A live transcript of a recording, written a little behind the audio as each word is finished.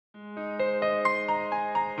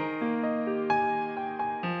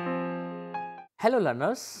Hello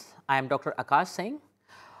learners, I am Dr. Akash Singh.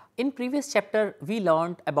 In previous chapter, we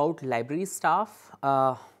learned about library staff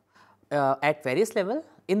at various level.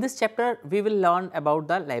 In this chapter, we will learn about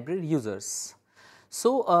the library users.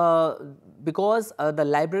 So, because the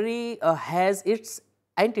library has its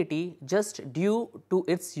entity just due to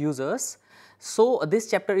its users, so this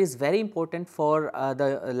chapter is very important for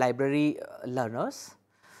the library learners.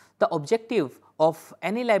 The objective of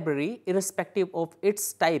any library, irrespective of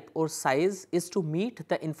its type or size, is to meet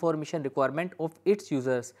the information requirement of its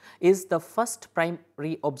users is the first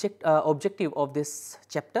primary objective of this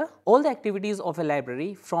chapter. All the activities of a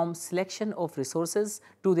library, from selection of resources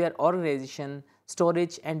to their organization,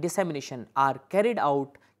 storage and dissemination, are carried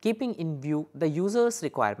out keeping in view the user's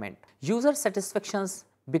requirement. User satisfactions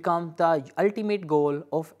become the ultimate goal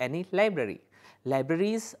of any library.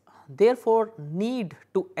 Libraries therefore need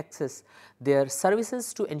to access their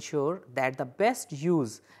services to ensure that the best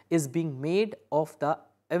use is being made of the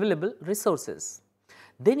available resources.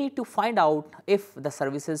 They need to find out if the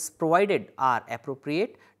services provided are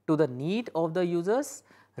appropriate to the need of the users,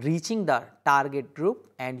 reaching the target group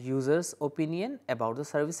and users' opinion about the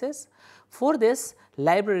services. For this,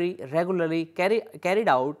 library regularly carried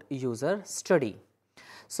out user study.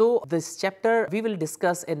 So, this chapter we will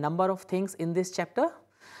discuss a number of things in this chapter.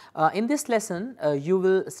 In this lesson, you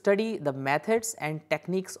will study the methods and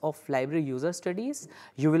techniques of library user studies.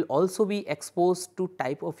 You will also be exposed to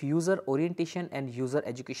type of user orientation and user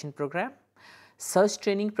education program. Such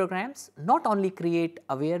training programs not only create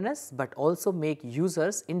awareness, but also make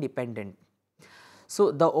users independent.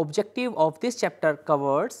 So, the objective of this chapter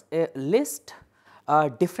covers a list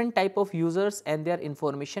different type of users and their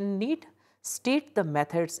information need, state the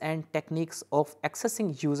methods and techniques of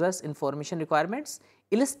accessing users' information requirements,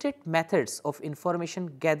 illustrate methods of information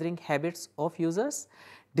gathering habits of users,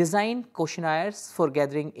 design questionnaires for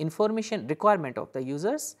gathering information requirement of the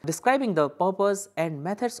users, describing the purpose and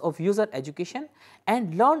methods of user education,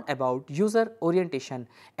 and learn about user orientation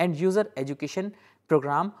and user education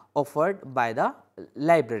program offered by the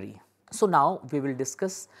library. So, now we will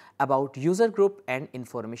discuss about user group and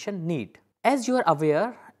information need. As you are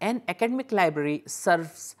aware, an academic library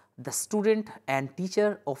serves the student and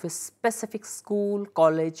teacher of a specific school,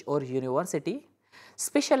 college or university.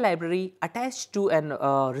 Special library attached to an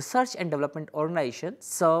research and development organization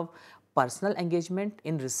serve personal engagement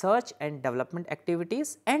in research and development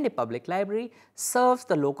activities, and a public library serves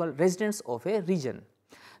the local residents of a region.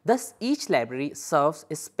 Thus, each library serves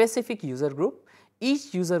a specific user group.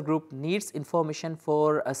 Each user group needs information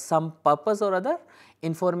for some purpose or other.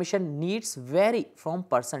 Information needs vary from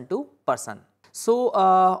person to person. So,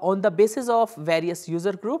 on the basis of various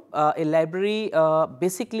user group, a library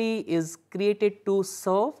basically is created to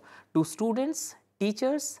serve to students,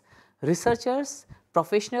 teachers, researchers,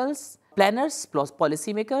 professionals, planners,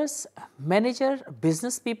 policymakers, manager,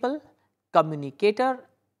 business people, communicator,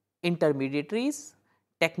 intermediaries,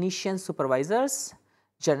 technicians, supervisors,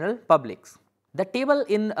 general publics. The table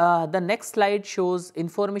in the next slide shows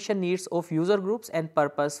information needs of user groups and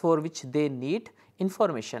purpose for which they need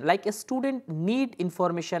information. Like a student need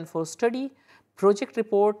information for study, project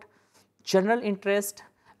report, general interest,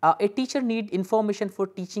 a teacher need information for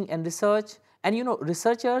teaching and research, and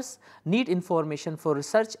researchers need information for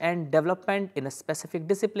research and development in a specific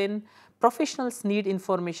discipline. Professionals need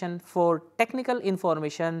information for technical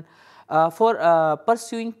information for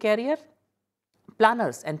pursuing career.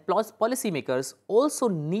 Planners and policymakers also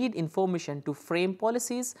need information to frame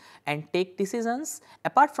policies and take decisions.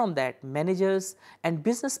 Apart from that, managers and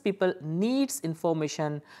business people needs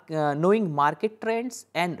information knowing market trends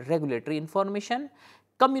and regulatory information.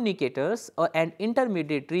 Communicators and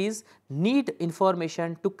intermediaries need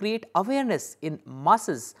information to create awareness in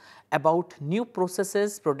masses about new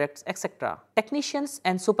processes, products, etc. Technicians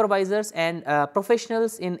and supervisors and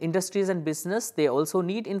professionals in industries and business, they also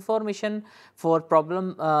need information for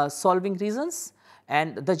problem solving reasons.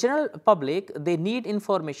 And the general public, they need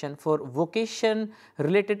information for vocation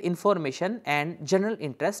related information and general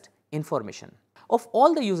interest information. Of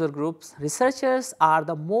all the user groups, researchers are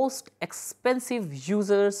the most expensive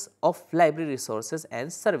users of library resources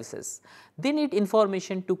and services. They need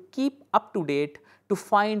information to keep up to date, to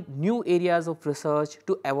find new areas of research,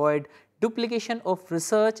 to avoid duplication of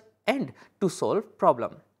research and to solve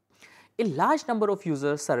problem. A large number of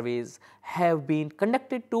user surveys have been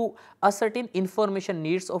conducted to ascertain information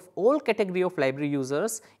needs of all category of library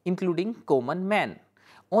users, including common man.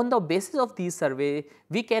 On the basis of these survey,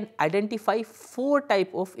 we can identify 4 type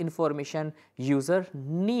of information user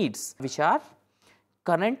needs, which are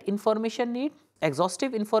current information need,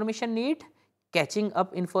 exhaustive information need, catching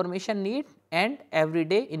up information need and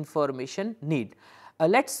everyday information need.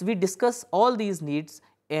 We discuss all these needs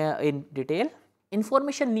in detail.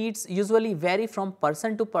 Information needs usually vary from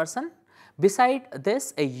person to person. Beside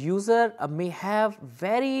this, a user may have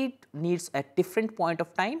varied needs at different point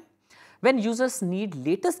of time. When users need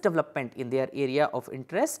latest development in their area of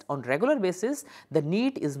interest on regular basis, the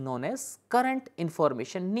need is known as current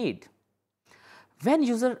information need. When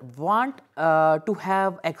user want to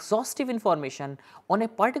have exhaustive information on a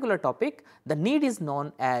particular topic, the need is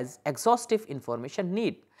known as exhaustive information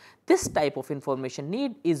need. This type of information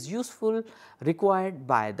need is usually required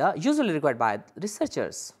by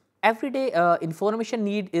researchers. Everyday information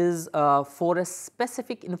need is for a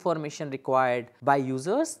specific information required by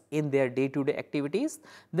users in their day-to-day activities.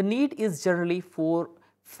 The need is generally for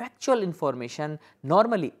factual information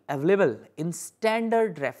normally available in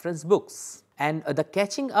standard reference books. And the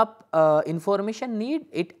catching up information need,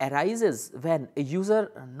 it arises when a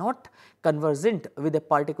user not conversant with a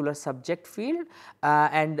particular subject field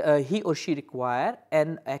and he or she require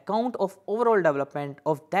an account of overall development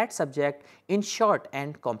of that subject in short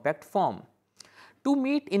and compact form. To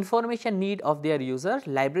meet information need of their user,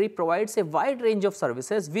 library provides a wide range of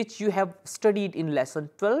services which you have studied in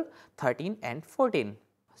lesson 12, 13 and 14.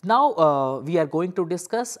 Now we are going to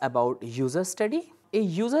discuss about user study. A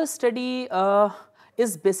user study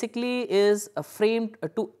is basically framed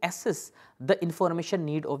to assess the information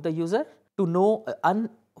need of the user, to know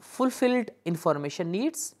unfulfilled information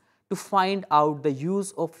needs, to find out the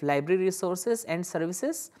use of library resources and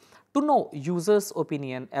services, to know users'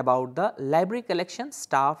 opinion about the library collection,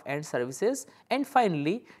 staff and services, and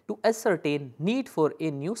finally to ascertain need for a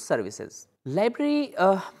new services. Library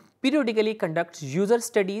periodically conducts user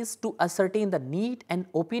studies to ascertain the need and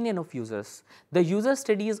opinion of users. The user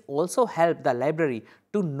studies also help the library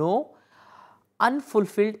to know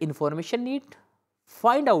unfulfilled information need,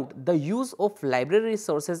 find out the use of library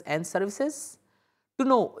resources and services, to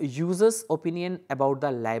know users' opinion about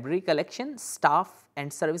the library collection, staff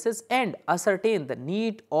and services, and ascertain the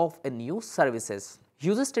need of a new services.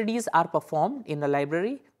 User studies are performed in the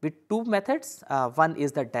library with two methods. One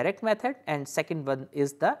is the direct method and second one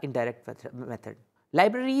is the indirect method.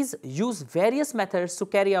 Libraries use various methods to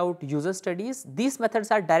carry out user studies. These methods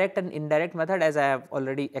are direct and indirect method, as I have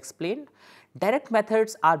already explained. Direct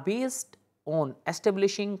methods are based on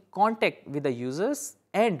establishing contact with the users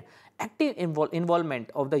and active involvement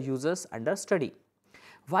of the users under study,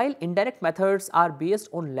 while indirect methods are based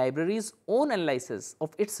on library's own analysis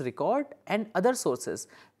of its record and other sources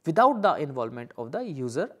without the involvement of the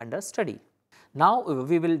user under study. Now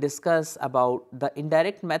we will discuss about the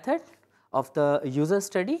indirect method of the user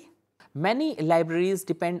study. Many libraries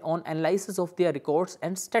depend on analysis of their records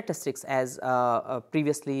and statistics, as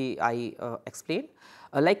previously I explained,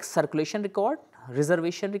 like circulation record,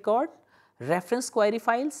 reservation record, reference query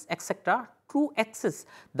files, etc., to access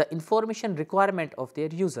the information requirement of their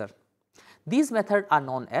user. These methods are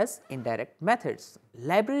known as indirect methods.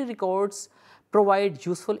 Library records provide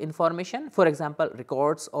useful information. For example,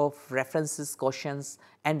 records of references, questions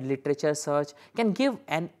and literature search can give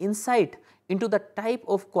an insight into the type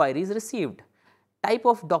of queries received, type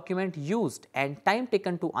of document used and time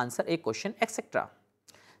taken to answer a question, etc.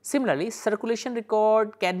 Similarly, circulation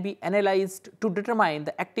record can be analyzed to determine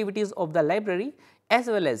the activities of the library as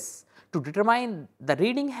well as to determine the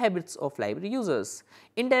reading habits of library users.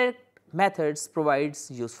 Indirect methods provides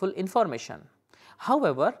useful information.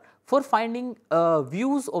 However, for finding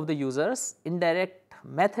views of the users, indirect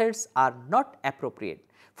methods are not appropriate.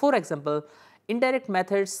 For example, indirect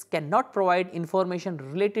methods cannot provide information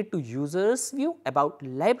related to users' view about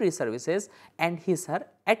library services and his/her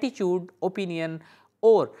attitude, opinion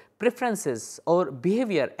or preferences or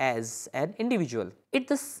behavior as an individual. It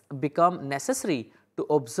thus becomes necessary to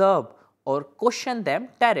observe or question them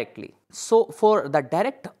directly. So, for the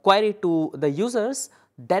direct query to the users,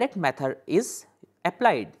 direct method is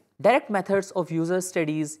applied. Direct methods of user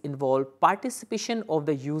studies involve participation of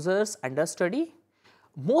the users under study.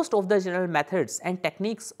 Most of the general methods and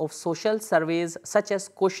techniques of social surveys such as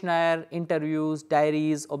questionnaire, interviews,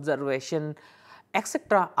 diaries, observation,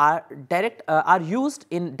 etc. are used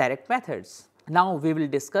in direct methods. Now we will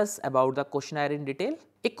discuss about the questionnaire in detail.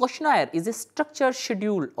 A questionnaire is a structured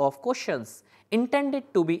schedule of questions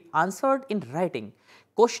intended to be answered in writing.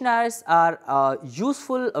 Questionnaires are a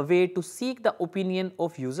useful way to seek the opinion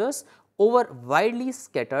of users over widely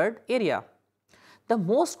scattered area. The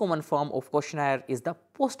most common form of questionnaire is the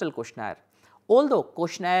postal questionnaire. Although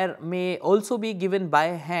questionnaire may also be given by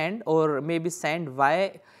hand or may be sent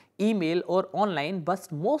via email or online, but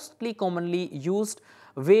mostly commonly used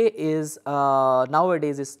way is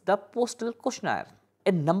nowadays is the postal questionnaire.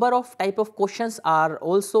 A number of type of questions are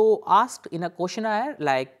also asked in a questionnaire,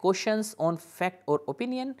 like questions on fact or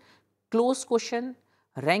opinion, closed question,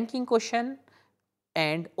 ranking question,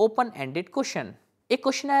 and open-ended question. A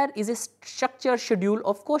questionnaire is a structured schedule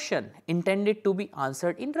of questions intended to be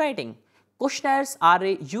answered in writing. Questionnaires are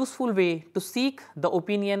a useful way to seek the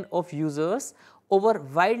opinion of users over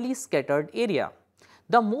widely scattered area.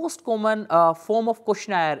 The most common form of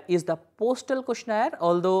questionnaire is the postal questionnaire,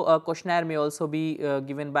 although a questionnaire may also be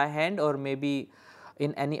given by hand or maybe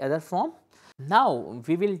in any other form. Now,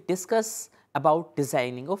 we will discuss about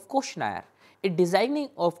designing of questionnaire. A designing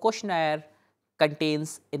of questionnaire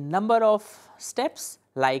contains a number of steps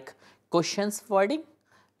like questions wording,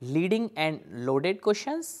 leading and loaded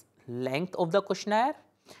questions, length of the questionnaire,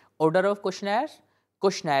 order of questionnaire,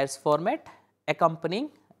 questionnaires format, accompanying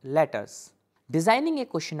letters. Designing a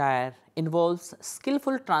questionnaire involves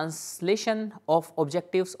skillful translation of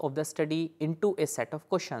objectives of the study into a set of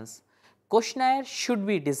questions. Questionnaire should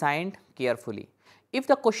be designed carefully. If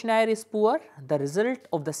the questionnaire is poor, the result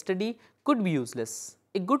of the study could be useless.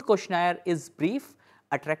 A good questionnaire is brief,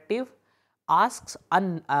 attractive, asks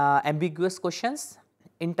unambiguous questions,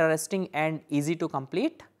 interesting and easy to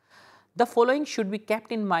complete. The following should be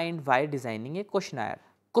kept in mind while designing a questionnaire.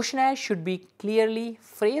 Questionnaire should be clearly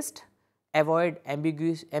phrased, avoid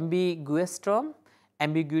ambiguous term.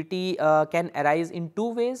 Ambiguity can arise in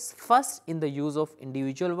two ways, first in the use of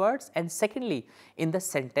individual words and secondly in the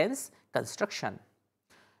sentence construction.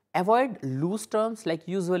 Avoid loose terms like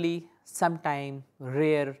usually, sometime,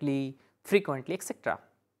 rarely, frequently, etc.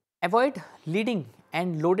 Avoid leading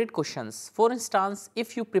and loaded questions. For instance,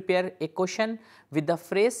 if you prepare a question with the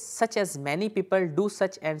phrase such as many people do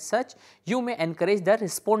such and such, you may encourage the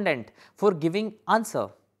respondent for giving answer.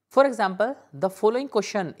 For example, the following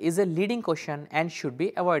question is a leading question and should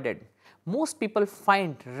be avoided. Most people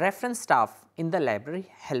find reference staff in the library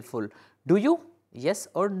helpful. Do you? Yes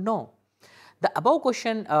or no? The above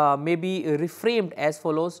question may be reframed as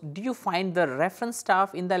follows: do you find the reference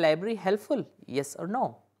staff in the library helpful? Yes or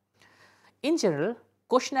no? In general,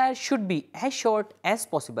 questionnaire should be as short as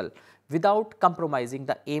possible without compromising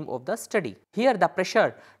the aim of the study. Here the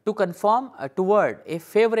pressure to conform toward a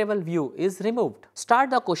favorable view is removed.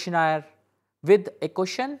 Start the questionnaire with a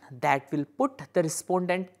question that will put the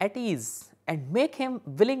respondent at ease and make him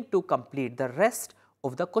willing to complete the rest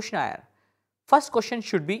of the questionnaire. First question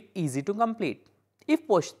should be easy to complete. If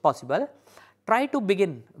possible, try to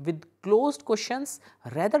begin with closed questions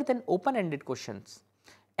rather than open-ended questions,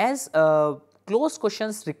 as closed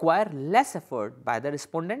questions require less effort by the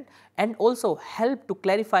respondent and also help to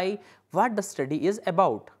clarify what the study is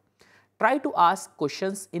about. Try to ask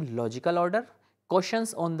questions in logical order.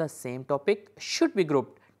 Questions on the same topic should be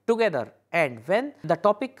grouped together, and when the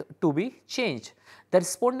topic to be changed, the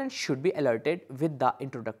respondent should be alerted with the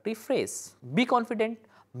introductory phrase. Be confident,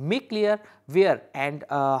 make clear where and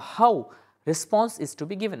how response is to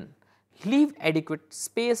be given. Leave adequate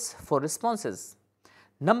space for responses.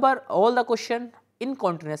 Number all the question in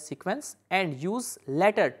continuous sequence and use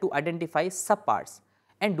letter to identify subparts,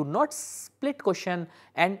 and do not split question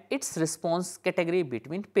and its response category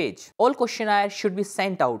between page. All questionnaire should be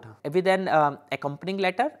sent out with an accompanying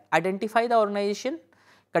letter. Identify the organization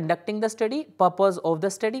conducting the study, purpose of the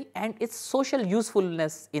study and its social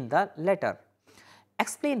usefulness in the letter.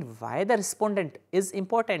 Explain why the respondent is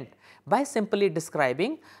important by simply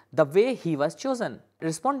describing the way he was chosen.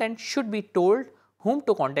 Respondent should be told whom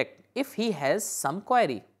to contact if he has some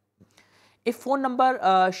query. A phone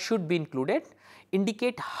number should be included.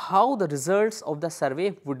 Indicate how the results of the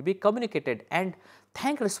survey would be communicated and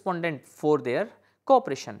thank respondent for their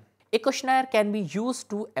cooperation. A questionnaire can be used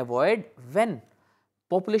to avoid when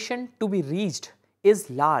population to be reached is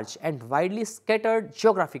large and widely scattered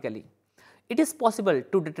geographically. It is possible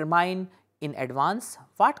to determine in advance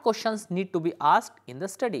what questions need to be asked in the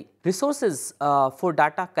study. Resources for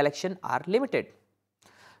data collection are limited.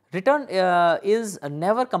 Return is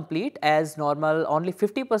never complete as normal. Only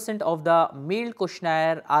 50% of the mailed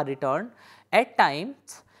questionnaire are returned. At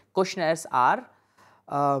times, questionnaires are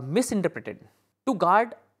misinterpreted. To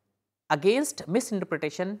guard against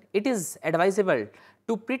misinterpretation, it is advisable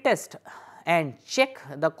to pretest and check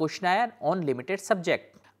the questionnaire on limited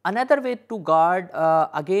subject. Another way to guard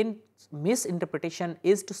against misinterpretation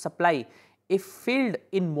is to supply a field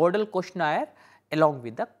in model questionnaire along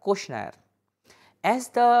with the questionnaire. As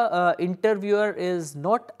the interviewer is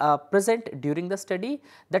not present during the study,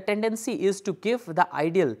 the tendency is to give the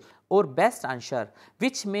ideal or best answer,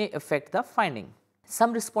 which may affect the finding.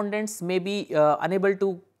 Some respondents may be unable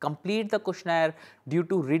to complete the questionnaire due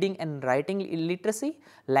to reading and writing illiteracy,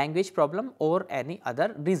 language problem or any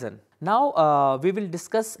other reason. Now, we will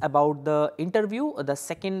discuss about the interview, the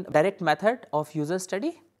second direct method of user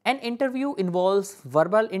study. An interview involves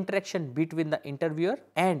verbal interaction between the interviewer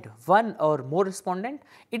and one or more respondent.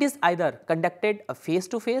 It is either conducted face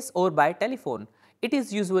to face or by telephone. It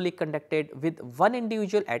is usually conducted with one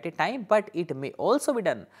individual at a time, but it may also be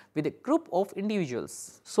done with a group of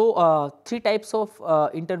individuals. So, three types of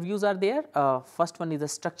interviews are there. First one is the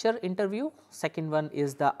structured interview, second one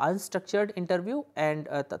is the unstructured interview, and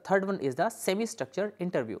the third one is the semi-structured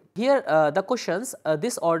interview. Here the questions,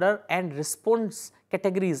 this order and response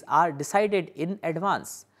categories are decided in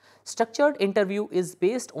advance. Structured interview is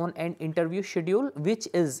based on an interview schedule which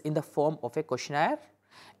is in the form of a questionnaire.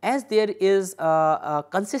 As there is a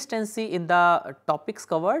consistency in the topics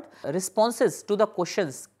covered, responses to the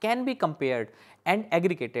questions can be compared and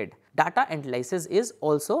aggregated. Data analysis is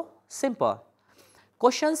also simple.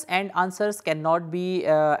 Questions and answers cannot be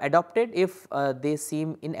adopted if they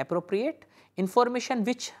seem inappropriate. Information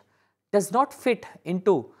which does not fit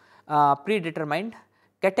into predetermined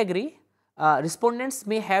category, respondents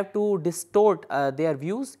may have to distort their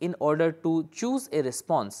views in order to choose a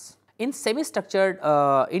response. In semi-structured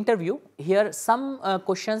interview, here some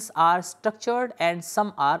questions are structured and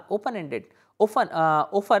some are open-ended.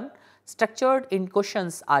 Often structured in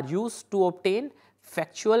questions are used to obtain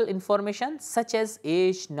factual information such as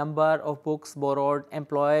age, number of books borrowed,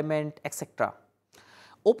 employment, etc.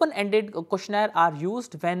 Open-ended questionnaire are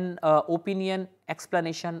used when opinion,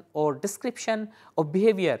 explanation or description of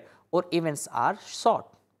behavior or events are sought.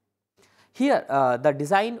 Here the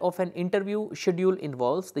design of an interview schedule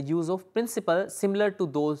involves the use of principles similar to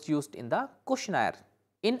those used in the questionnaire.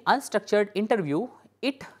 In unstructured interview,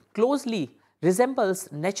 it closely resembles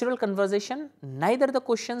natural conversation. Neither the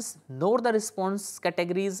questions nor the response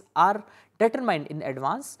categories are determined in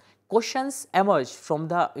advance. Questions emerge from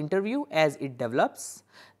the interview as it develops.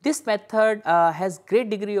 This method has great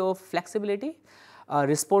degree of flexibility.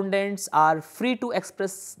 Respondents are free to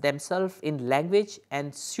express themselves in language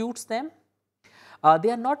and suits them.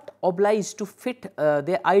 They are not obliged to fit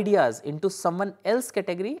their ideas into someone else's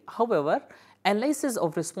category. However, analysis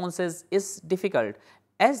of responses is difficult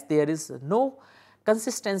as there is no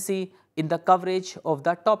consistency in the coverage of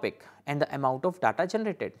the topic and the amount of data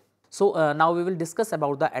generated. So, now we will discuss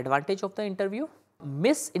about the advantage of the interview.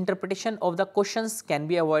 Misinterpretation of the questions can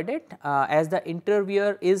be avoided as the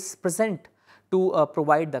interviewer is present to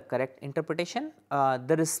provide the correct interpretation.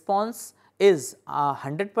 The response is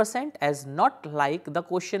 100% as not like the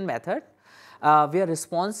question method where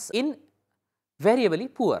response invariably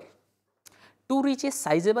poor. To reach a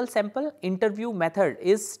sizable sample, interview method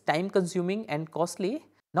is time consuming and costly.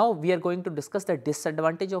 Now, we are going to discuss the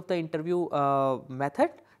disadvantage of the interview method.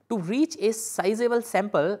 To reach a sizable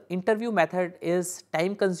sample, interview method is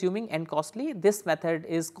time consuming and costly. This method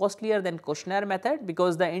is costlier than questionnaire method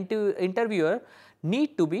because the interviewer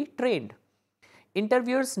need to be trained.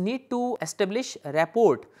 Interviewers need to establish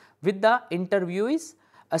rapport with the interviewees,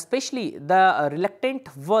 especially the reluctant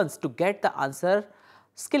ones, to get the answer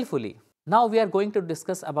skillfully. Now, we are going to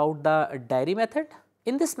discuss about the diary method.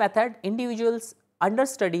 In this method, individuals under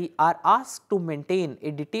study are asked to maintain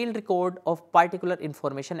a detailed record of particular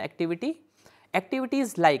information activity.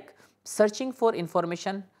 Activities like searching for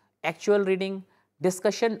information, actual reading,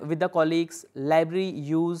 discussion with the colleagues, library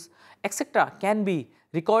use, etc. can be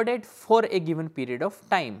recorded for a given period of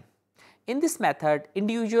time. In this method,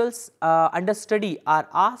 individuals under study are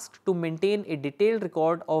asked to maintain a detailed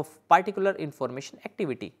record of particular information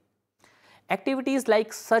activity. Activities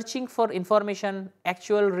like searching for information,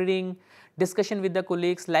 actual reading, discussion with the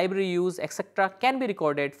colleagues, library use, etc. can be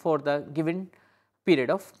recorded for the given period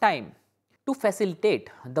of time. To facilitate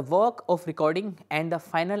the work of recording and the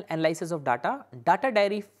final analysis of data, data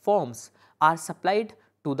diary forms are supplied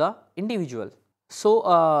to the individual.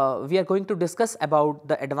 So, we are going to discuss about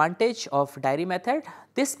the advantage of diary method.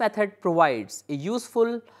 This method provides a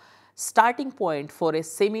useful starting point for a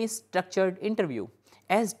semi-structured interview,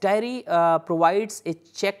 as diary provides a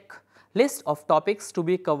checklist of topics to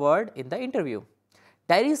be covered in the interview.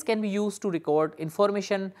 Diaries can be used to record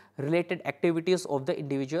information related activities of the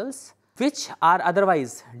individuals which are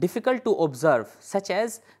otherwise difficult to observe, such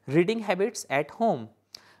as reading habits at home.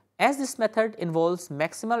 As this method involves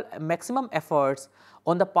maximum efforts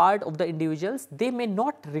on the part of the individuals, they may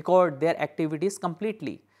not record their activities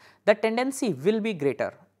completely. The tendency will be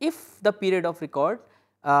greater if the period of record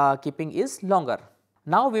keeping is longer.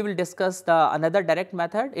 Now, we will discuss the another direct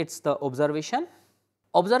method, it is the observation.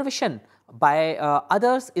 Observation by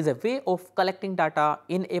others is a way of collecting data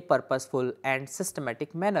in a purposeful and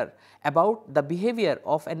systematic manner about the behavior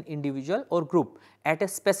of an individual or group at a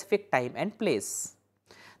specific time and place.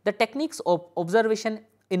 The techniques of observation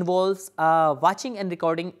involves watching and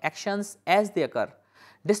recording actions as they occur.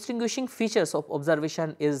 Distinguishing features of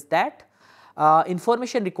observation is that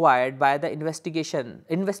information required by the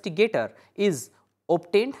investigator is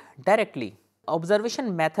obtained directly.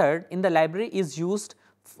 Observation method in the library is used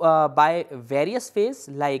by various ways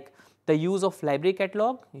like the use of library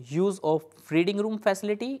catalog, use of reading room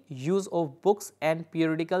facility, use of books and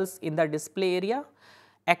periodicals in the display area,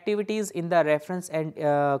 activities in the reference and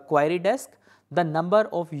query desk, the number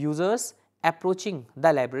of users approaching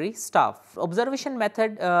the library staff. Observation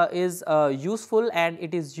method is useful and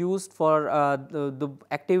it is used for the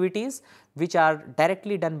activities which are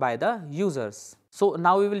directly done by the users. So,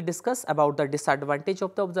 now we will discuss about the disadvantage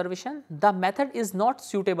of the observation. The method is not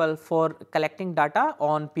suitable for collecting data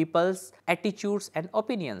on people's attitudes and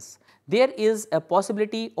opinions. There is a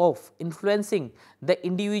possibility of influencing the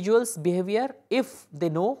individual's behavior if they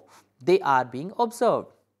know they are being observed.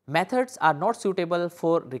 Methods are not suitable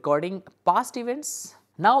for recording past events.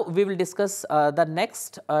 Now, we will discuss the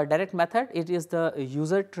next direct method. It is the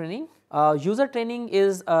user training. User training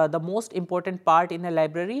is the most important part in a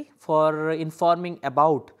library for informing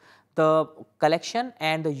about the collection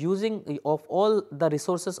and the using of all the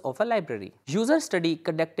resources of a library. User study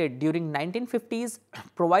conducted during 1950s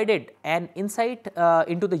provided an insight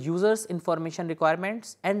into the user's information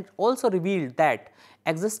requirements and also revealed that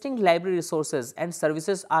existing library resources and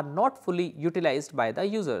services are not fully utilized by the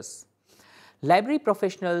users. Library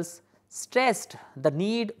professionals stressed the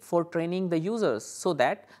need for training the users so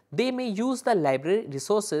that they may use the library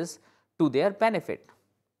resources to their benefit.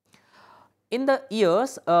 In the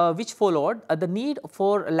years which followed, the need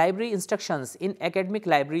for library instructions in academic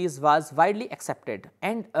libraries was widely accepted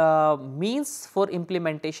and means for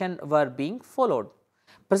implementation were being followed.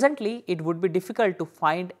 Presently, it would be difficult to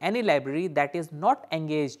find any library that is not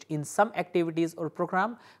engaged in some activities or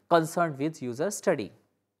program concerned with user study.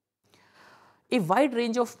 A wide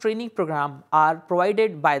range of training programs are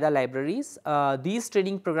provided by the libraries. These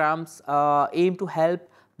training programs aim to help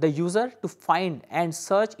the user to find and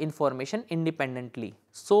search information independently.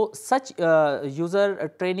 So, such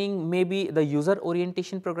user training may be the user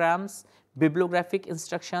orientation programs, bibliographic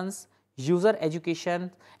instructions, user education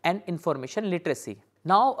and information literacy.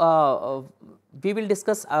 Now, we will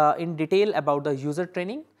discuss in detail about the user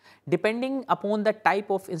training. Depending upon the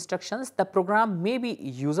type of instructions, the program may be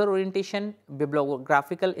user orientation,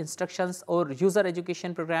 bibliographical instructions or user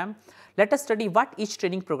education program. Let us study what each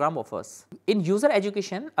training program offers. In user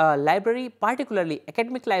education, a library, particularly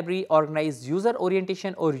academic library, organize user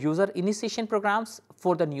orientation or user initiation programs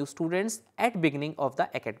for the new students at beginning of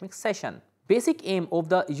the academic session. Basic aim of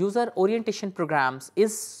the user orientation programs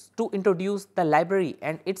is to introduce the library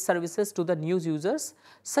and its services to the new users.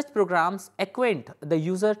 Such programs acquaint the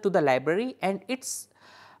user to the library and its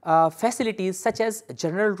facilities such as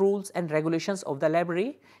general rules and regulations of the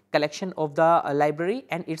library, collection of the library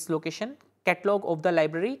and its location, catalog of the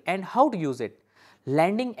library and how to use it,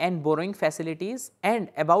 lending and borrowing facilities and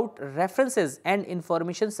about references and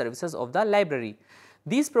information services of the library.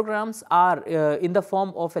 These programs are in the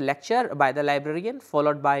form of a lecture by the librarian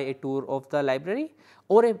followed by a tour of the library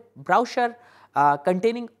or a brochure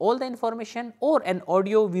containing all the information or an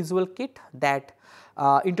audio visual kit that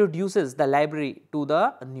introduces the library to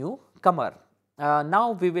the newcomer.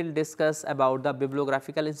 Now, we will discuss about the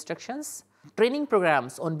bibliographical instructions. Training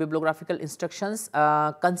programs on bibliographical instructions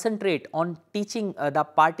concentrate on teaching the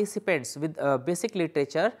participants with basic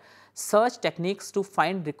literature. Search techniques to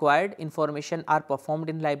find required information are performed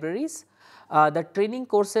in libraries. The training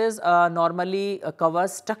courses normally cover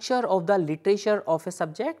structure of the literature of a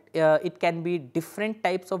subject. It can be different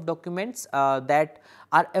types of documents that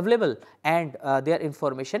are available and their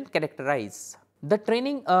information characterized. The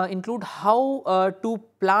training include how to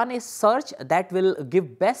plan a search that will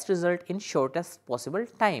give best result in shortest possible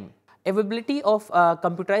time. Availability of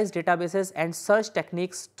computerized databases and search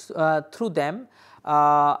techniques through them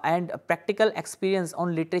and practical experience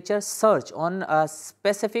on literature search on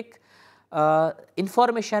specific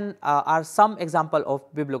information are some example of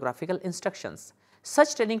bibliographical instructions.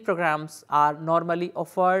 Such training programs are normally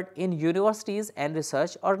offered in universities and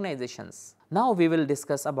research organizations. Now, we will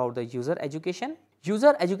discuss about the user education.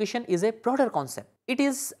 User education is a broader concept. It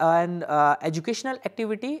is an educational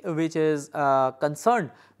activity which is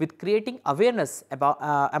concerned with creating awareness about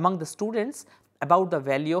among the students about the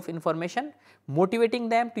value of information, motivating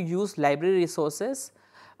them to use library resources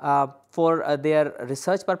for their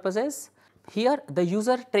research purposes, Here the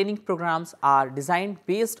user training programs are designed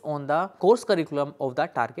based on the course curriculum of the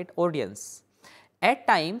target audience. At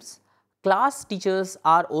times, class teachers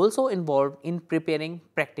are also involved in preparing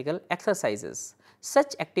practical exercises.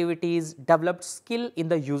 Such activities develop skill in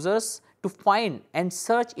the users to find and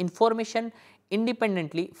search information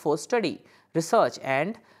independently for study, research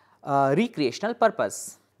and recreational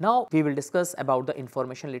purpose. Now, we will discuss about the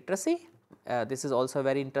information literacy. This is also a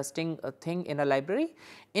very interesting thing in a library.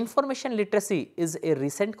 Information literacy is a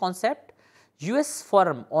recent concept. US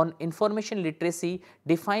Forum on Information Literacy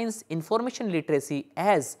defines information literacy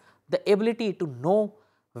as the ability to know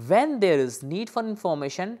when there is need for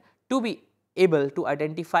information, to be able to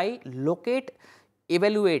identify, locate,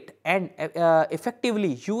 evaluate and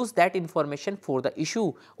effectively use that information for the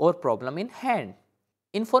issue or problem in hand.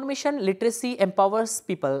 Information literacy empowers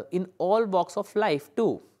people in all walks of life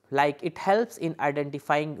too, like it helps in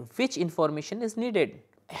identifying which information is needed,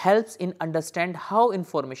 helps in understand how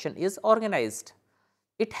information is organized.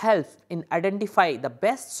 It helps in identify the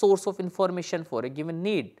best source of information for a given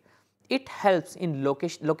need. It helps in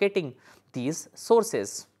locating these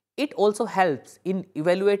sources. It also helps in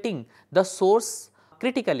evaluating the source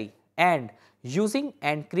critically and using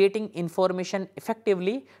and creating information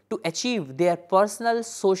effectively to achieve their personal,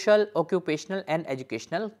 social, occupational and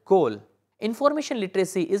educational goal. Information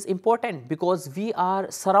literacy is important because we are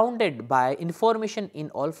surrounded by information in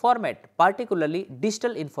all format, particularly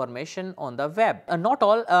digital information on the web. Not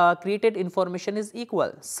all created information is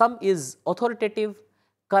equal. Some is authoritative,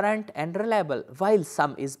 current and reliable, while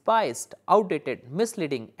some is biased, outdated,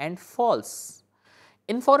 misleading and false.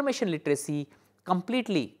 Information literacy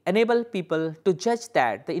completely enable people to judge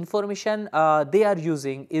that the information they are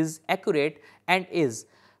using is accurate and is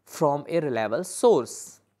from a reliable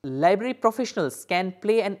source. Library professionals can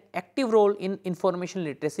play an active role in information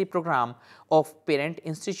literacy program of parent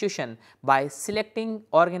institution by selecting,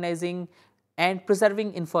 organizing and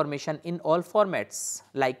preserving information in all formats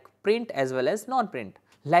like print as well as non-print.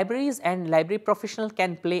 Libraries and library professionals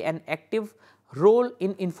can play an active role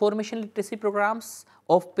in information literacy programs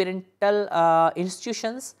of parental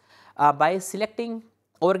institutions by selecting,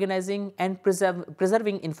 organizing and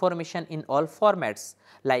preserving information in all formats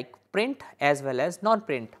like print as well as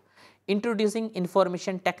non-print, introducing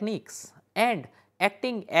information techniques and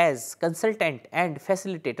acting as consultant and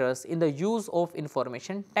facilitators in the use of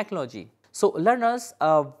information technology. So, learners,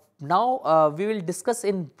 now we will discuss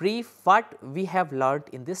in brief what we have learned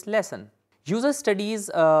in this lesson. User studies,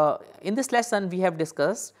 in this lesson we have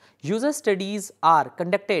discussed user studies are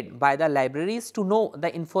conducted by the libraries to know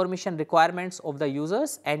the information requirements of the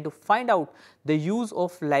users and to find out the use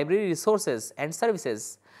of library resources and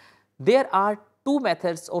services. There are two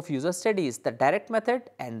methods of user studies, the direct method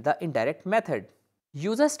and the indirect method.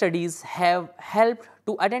 User studies have helped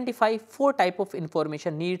to identify four types of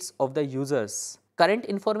information needs of the users: current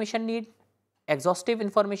information need, exhaustive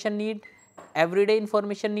information need, everyday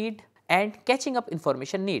information need and catching up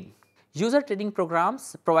information need. User training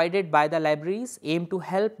programs provided by the libraries aim to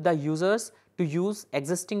help the users to use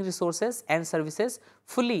existing resources and services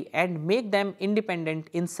fully and make them independent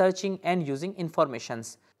in searching and using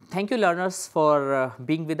informations. Thank you learners for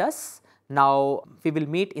being with us. Now we will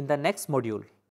meet in the next module.